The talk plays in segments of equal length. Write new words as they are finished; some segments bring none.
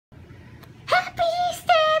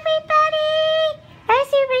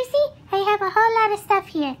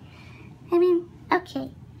here.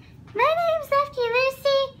 Okay. My name's Lefty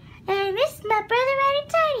Loosey, and this is my brother Righty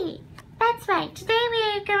Tighty. That's right. Today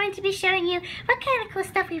we are going to be showing you what kind of cool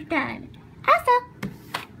stuff we've done. Also,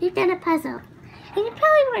 we've done a puzzle. And you're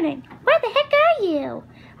probably wondering, where the heck are you?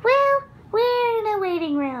 Well, we're in a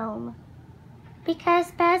waiting room.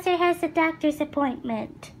 Because Bowser has a doctor's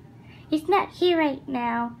appointment. He's not here right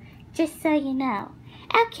now, just so you know.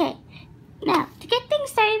 Okay, now, to get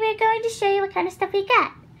things started, we're going to show you what kind of stuff we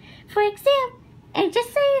got. For example, and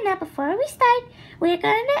just so you know, before we start, we're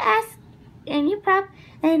going to ask, and even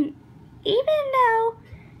though,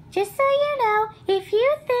 just so you know, if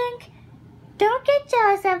you think, don't get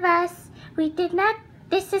jealous of us, we did not,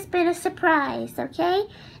 this has been a surprise, okay?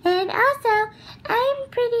 And also,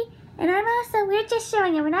 we're just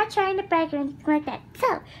showing you, we're not trying to brag or anything like that.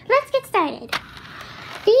 So, let's get started.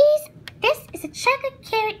 This is a chocolate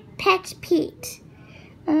carrot patch Pete.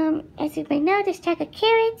 As you may know, there's chocolate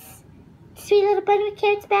carrots, sweet little bunny with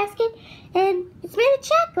carrots basket, and it's made of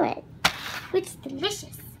chocolate, which is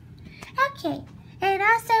delicious. Okay, and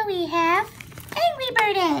also we have Angry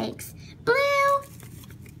Bird eggs, blue,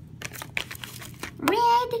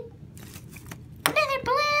 red, another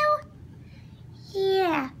blue,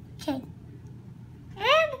 yeah, okay.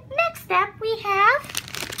 And next up we have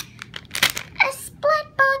a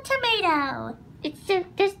splat ball tomato. It's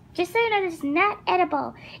just so you know, this is not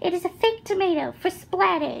edible. It is a fake tomato for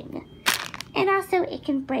splatting. And also it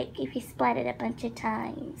can break if you splat it a bunch of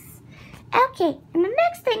times. Okay, and the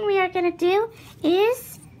next thing we are going to do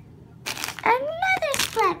is another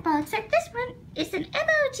splat ball, except this one is an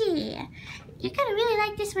emoji. You're going to really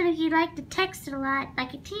like this one if you like to text a lot,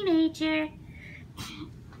 like a teenager.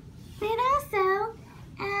 And also,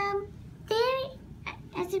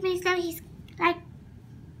 as you may know, he's like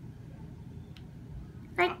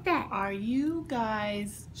that. Are you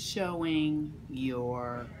guys showing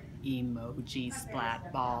your emoji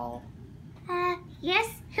splat ball? Yes.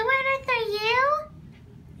 Who on earth are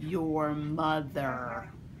you? Your mother.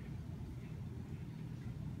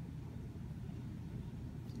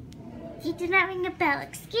 You did not ring a bell.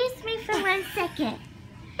 Excuse me for 1 second.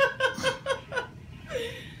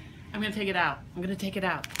 I'm gonna take it out. I'm gonna take it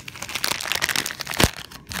out.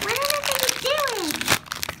 What on earth are you doing?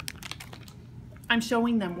 I'm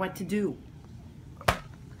showing them what to do. Are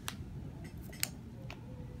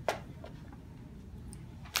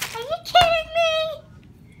you kidding me?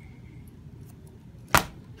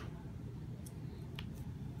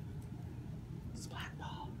 Splat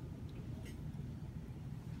ball.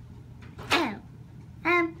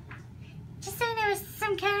 Oh, just so you know, it's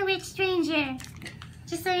some kind of weird stranger.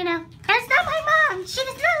 Just so you know, that's not my mom. She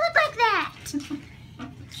does not look like that.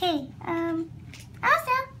 Okay,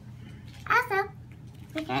 also,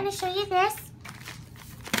 we're going to show you this.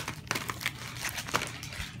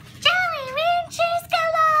 Jolly Ranchers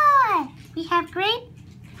galore! We have grape,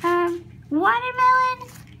 watermelon,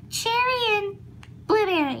 cherry, and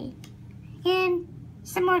blueberry. And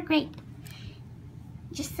some more grape.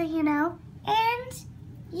 Just so you know. And,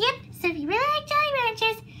 yep, so if you really like Jolly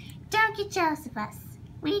Ranchers, don't get jealous of us.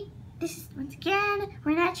 Once again,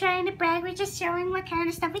 we're not trying to brag, we're just showing what kind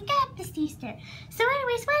of stuff we got this Easter. So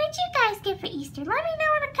anyways, what did you guys get for Easter? Let me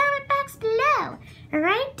know in the comment box below.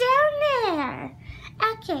 Right down there.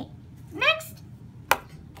 Okay, next,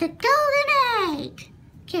 the golden egg.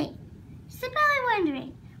 Okay, so probably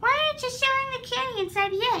wondering, why aren't you showing the candy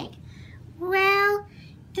inside the egg? Well,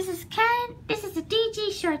 this is a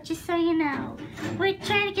DG short, just so you know. We're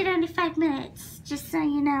trying to get under 5 minutes, just so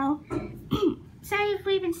you know. Sorry if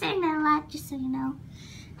we've been saying that a lot, just so you know.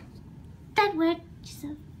 That word, just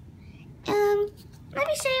so. Let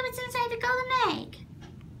me show you what's inside the golden egg.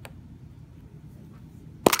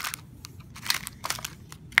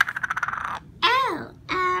 Oh,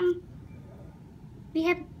 we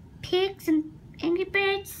have pigs and Angry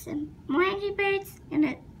Birds and more Angry Birds and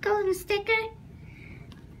a golden sticker.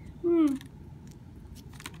 We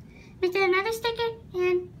did another sticker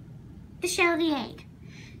and the shell of the egg.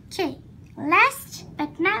 Okay. Last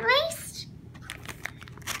but not least,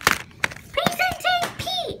 presenting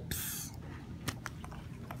Peeps.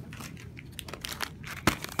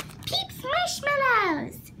 Peeps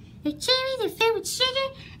marshmallows. They're cherry, they're filled with sugar,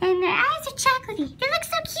 and their eyes are chocolatey. They look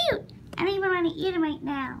so cute. I don't even want to eat them right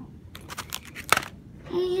now.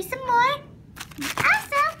 And here's some more.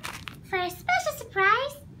 Also, for a special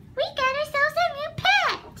surprise, we got ourselves a new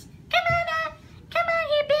pet. Come on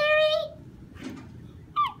here, Barry.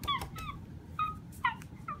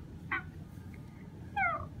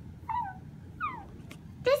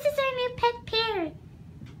 This is our new pet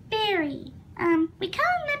Barry. We call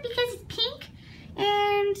him that because he's pink,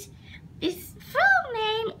 and his full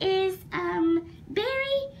name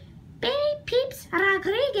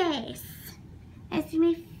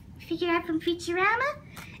Futurama.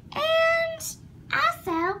 And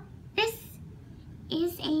also, this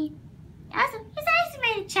is his eyes are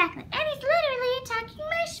made of chocolate, and he's literally a talking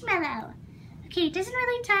marshmallow. Okay, he doesn't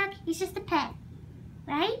really talk, he's just a pet,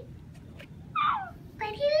 right? But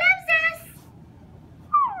he loves us.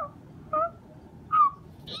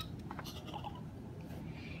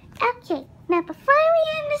 Okay, now before we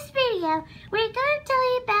end this video, we're going to tell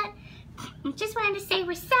you about, I just wanted to say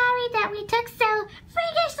we're sorry that we took so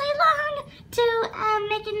freakishly long to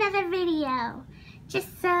make another video.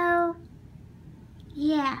 Just so,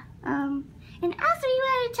 yeah, and also we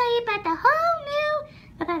wanted to tell you about a whole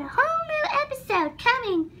new episode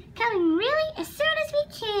coming really as soon as we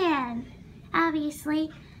can.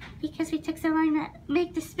 Obviously, because we took so long to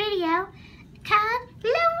make this video, called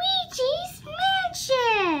Luigi's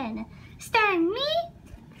Mansion, starring me,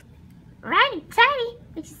 Righty, Tighty,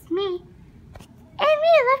 which is me, and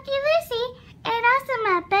me, Lefty, Loosey, and also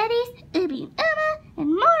my buddies, Ubi and Uma, and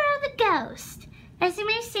Moro the Ghost, as you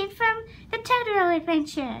may have seen from the Totoro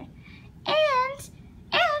adventure, and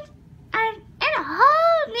a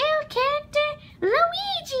whole new character,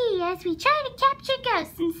 Luigi, as we try to capture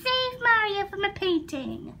ghosts and save Mario from a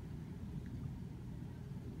painting.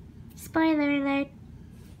 Spoiler alert.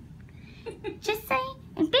 Just saying.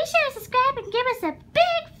 And be sure to subscribe and give us a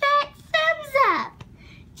big fat thumbs up.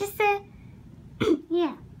 Just